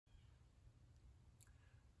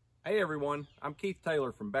Hey everyone, I'm Keith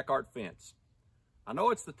Taylor from Bekaert Fence. I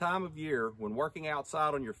know it's the time of year when working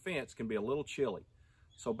outside on your fence can be a little chilly,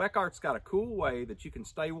 so Bekaert's got a cool way that you can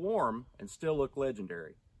stay warm and still look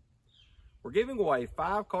legendary. We're giving away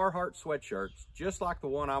 5 Carhartt sweatshirts just like the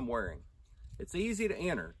one I'm wearing. It's easy to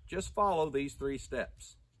enter, just follow these 3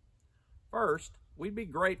 steps. First, we'd be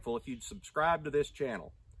grateful if you'd subscribe to this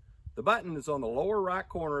channel. The button is on the lower right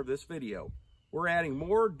corner of this video. We're adding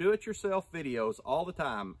more do-it-yourself videos all the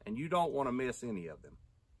time, and you don't want to miss any of them.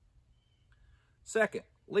 Second,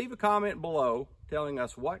 leave a comment below telling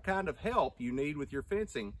us what kind of help you need with your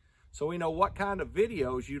fencing so we know what kind of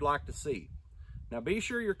videos you'd like to see. Now be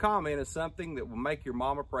sure your comment is something that will make your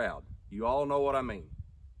mama proud. You all know what I mean.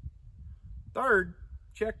 Third,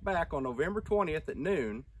 check back on November 20th at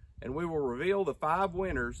noon and we will reveal the 5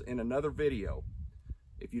 winners in another video.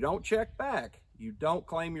 If you don't check back, you don't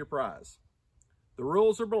claim your prize. The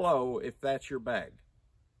rules are below if that's your bag.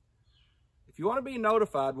 If you want to be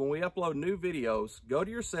notified when we upload new videos, go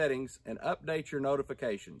to your settings and update your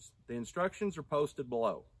notifications. The instructions are posted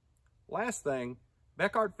below. Last thing,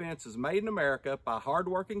 Bekaert Fence is made in America by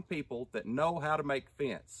hardworking people that know how to make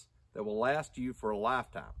fence that will last you for a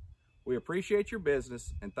lifetime. We appreciate your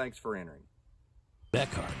business and thanks for entering.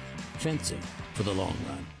 Bekaert, fencing for the long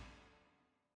run.